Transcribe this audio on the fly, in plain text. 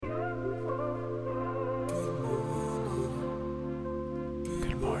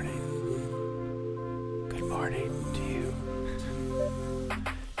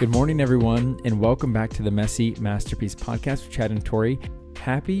Good morning, everyone, and welcome back to the Messy Masterpiece Podcast with Chad and Tori.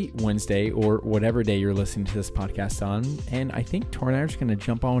 Happy Wednesday, or whatever day you're listening to this podcast on. And I think Tori and I are just going to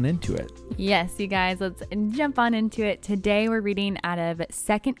jump on into it. Yes, you guys, let's jump on into it. Today we're reading out of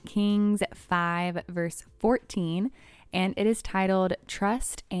 2 Kings 5, verse 14, and it is titled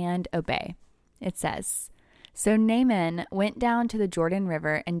Trust and Obey. It says, "So Naaman went down to the Jordan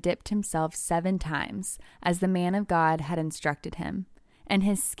River and dipped himself 7 times, as the man of God had instructed him. And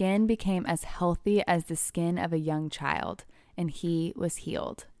his skin became as healthy as the skin of a young child, and he was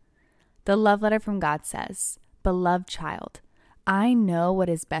healed." The love letter from God says, "Beloved child, I know what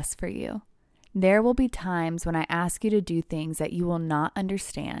is best for you. There will be times when I ask you to do things that you will not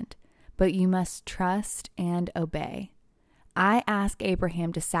understand, but you must trust and obey. I asked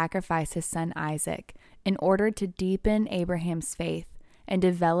Abraham to sacrifice his son Isaac in order to deepen Abraham's faith and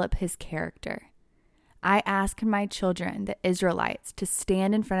develop his character. I asked my children, the Israelites, to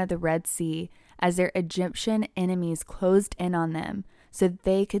stand in front of the Red Sea as their Egyptian enemies closed in on them so that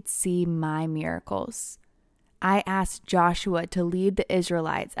they could see my miracles. I asked Joshua to lead the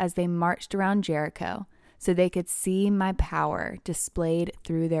Israelites as they marched around Jericho so they could see my power displayed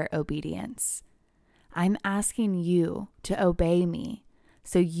through their obedience. I'm asking you to obey me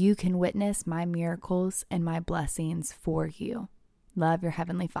so you can witness my miracles and my blessings for you. Love your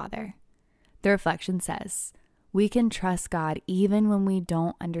Heavenly Father." The reflection says, we can trust God even when we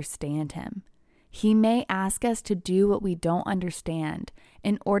don't understand Him. He may ask us to do what we don't understand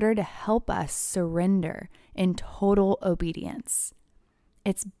in order to help us surrender in total obedience.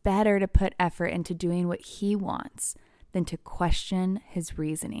 It's better to put effort into doing what He wants than to question His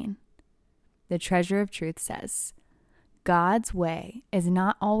reasoning. The Treasure of Truth says, God's way is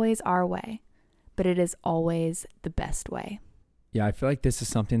not always our way, but it is always the best way. Yeah, I feel like this is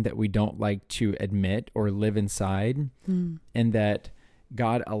something that we don't like to admit or live inside, and that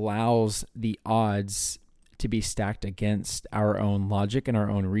God allows the odds to be stacked against our own logic and our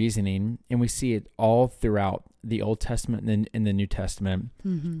own reasoning. And we see it all throughout the Old Testament and in the New Testament.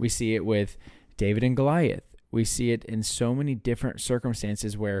 We see it with David and Goliath. We see it in so many different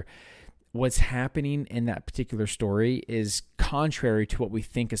circumstances where what's happening in that particular story is contrary to what we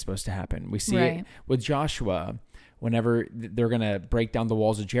think is supposed to happen. We see it with Joshua. Whenever they're going to break down the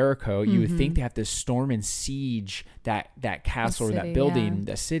walls of Jericho, you would think they have to storm and siege that castle or that building,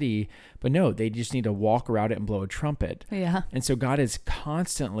 the city. But no, they just need to walk around it and blow a trumpet. Yeah. And so God is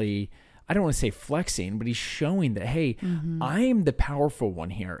constantly, I don't want to say flexing, but He's showing that, hey, I am the powerful one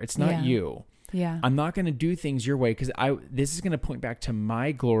here. It's not you. Yeah. I'm not going to do things your way because this is going to point back to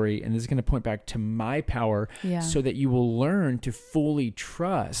my glory, and this is going to point back to my power so that you will learn to fully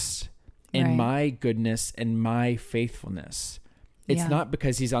trust in my goodness and my faithfulness. It's not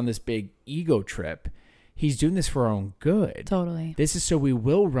because He's on this big ego trip. He's doing this for our own good. Totally. This is so we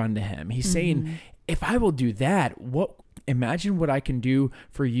will run to Him. He's saying, if I will do that, imagine what I can do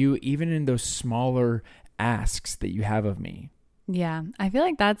for you, even in those smaller asks that you have of me. Yeah. I feel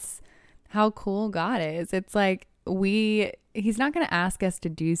like that's how cool God is. It's like He's not going to ask us to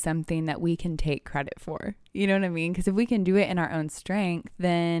do something that we can take credit for. You know what I mean? Because if we can do it in our own strength,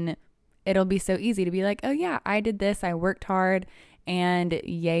 then it'll be so easy to be like, oh yeah, I did this, I worked hard, and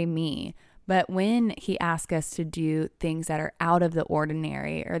yay me. But when He asks us to do things that are out of the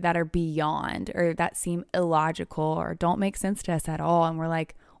ordinary or that are beyond or that seem illogical or don't make sense to us at all, and we're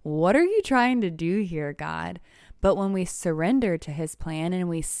like, what are you trying to do here, God? But when we surrender to His plan and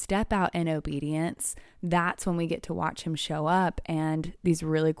we step out in obedience, that's when we get to watch Him show up and these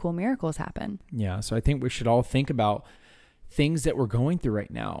really cool miracles happen. Yeah, so I think we should all think about things that we're going through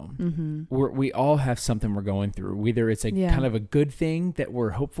right now. We all have something we're going through, whether it's a kind of a good thing that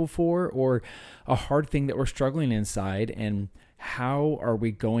we're hopeful for or a hard thing that we're struggling inside. And how are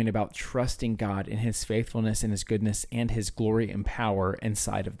we going about trusting God in His faithfulness and His goodness and His glory and power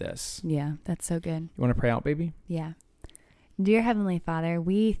inside of this? Yeah, that's so good. You want to pray out, baby? Yeah. Dear Heavenly Father,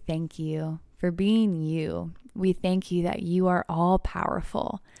 we thank You for being You. We thank You that You are all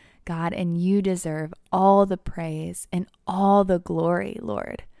powerful, God, and You deserve all the praise and all the glory,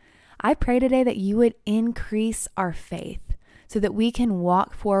 Lord. I pray today that You would increase our faith so that we can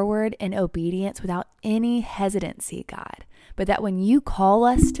walk forward in obedience without any hesitancy, God. But that when You call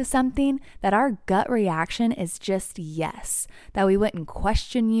us to something, that our gut reaction is just yes, that we wouldn't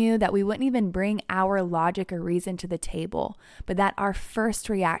question You, that we wouldn't even bring our logic or reason to the table, but that our first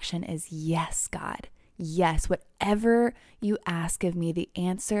reaction is yes, God. yes. Whatever you ask of me, the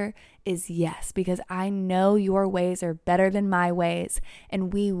answer is yes, because I know your ways are better than my ways.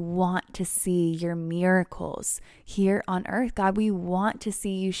 And we want to see your miracles here on earth, God. We want to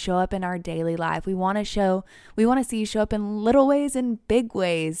see you show up in our daily life. We want to see you show up in little ways and big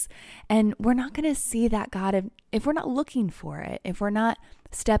ways. And we're not going to see that, God, if we're not looking for it, if we're not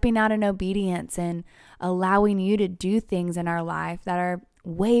stepping out in obedience and allowing you to do things in our life that are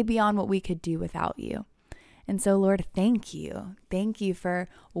way beyond what we could do without you. And so, Lord, thank you. Thank you for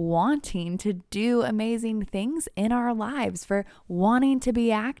wanting to do amazing things in our lives, for wanting to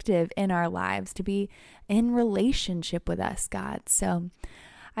be active in our lives, to be in relationship with us, God. So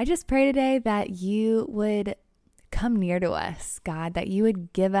I just pray today that you would come near to us, God, that you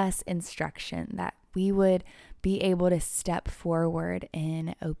would give us instruction, that we would be able to step forward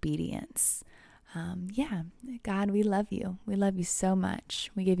in obedience. God, we love you. We love you so much.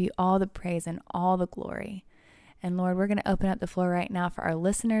 We give you all the praise and all the glory. And Lord, we're going to open up the floor right now for our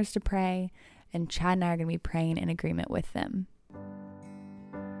listeners to pray, and Chad and I are going to be praying in agreement with them.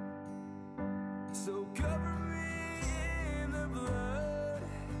 So cover me in the blood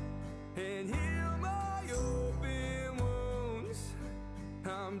and heal my open wounds.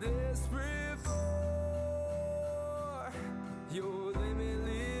 I'm desperate for your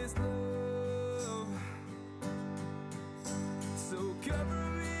limitless love. So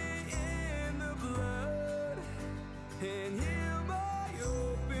cover me in the blood and heal my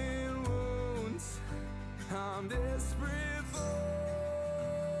open wounds. I'm desperate for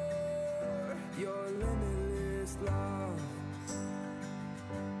your limitless love.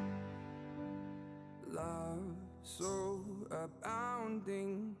 Love so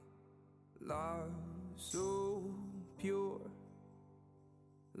abounding, love so pure,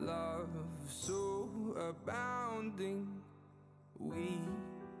 love so abounding, we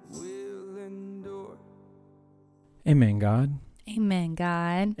will endure. Amen, God. Amen,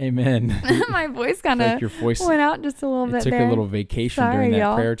 God. Amen. My voice kind Like of your voice went out just a little bit took there. a little vacation Sorry, during that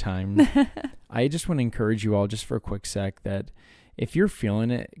y'all. prayer time. I just want to encourage you all, just for a quick sec, that if you're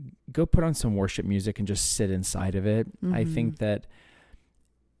feeling it, go put on some worship music and just sit inside of it. I think that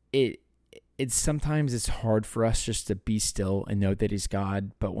it's sometimes it's hard for us just to be still and know that he's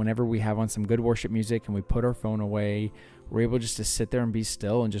God. But whenever we have on some good worship music and we put our phone away, we're able just to sit there and be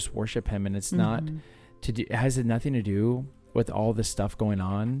still and just worship him. And it's not to do, it has nothing to do with all this stuff going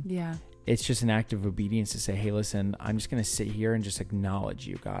on. Yeah. It's just an act of obedience to say, hey, listen, I'm just going to sit here and just acknowledge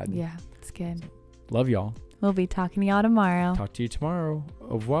you, God. Yeah, it's good. Love y'all. We'll be talking to y'all tomorrow. Talk to you tomorrow.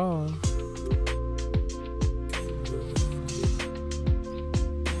 Au revoir.